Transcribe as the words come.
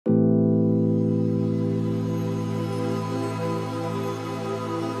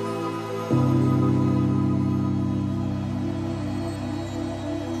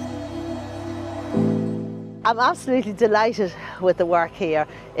I'm absolutely delighted with the work here.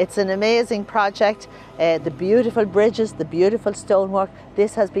 It's an amazing project. The beautiful bridges, the beautiful stonework.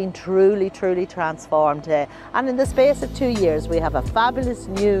 This has been truly transformed. And in the space of 2 years, we have a fabulous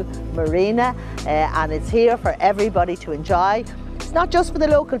new marina, and it's here for everybody to enjoy. It's not just for the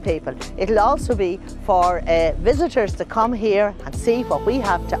local people, it'll also be for visitors to come here and see what we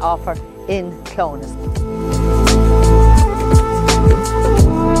have to offer in Clones.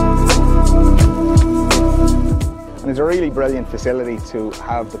 And it's a really brilliant facility to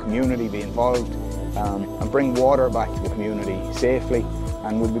have the community be involved and bring water back to the community safely.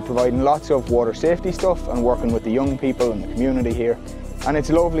 And we'll be providing lots of water safety stuff and working with the young people in the community here. And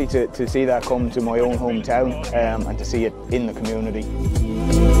it's lovely to see that come to my own hometown and to see it in the community.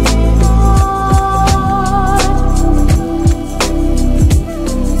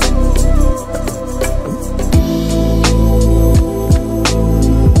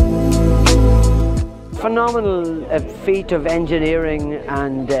 Phenomenal feat of engineering,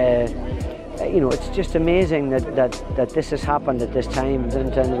 and you know, it's just amazing that this has happened at this time,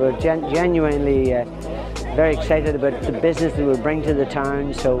 and we're genuinely very excited about the business that we'll bring to the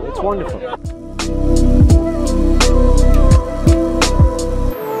town, so it's wonderful.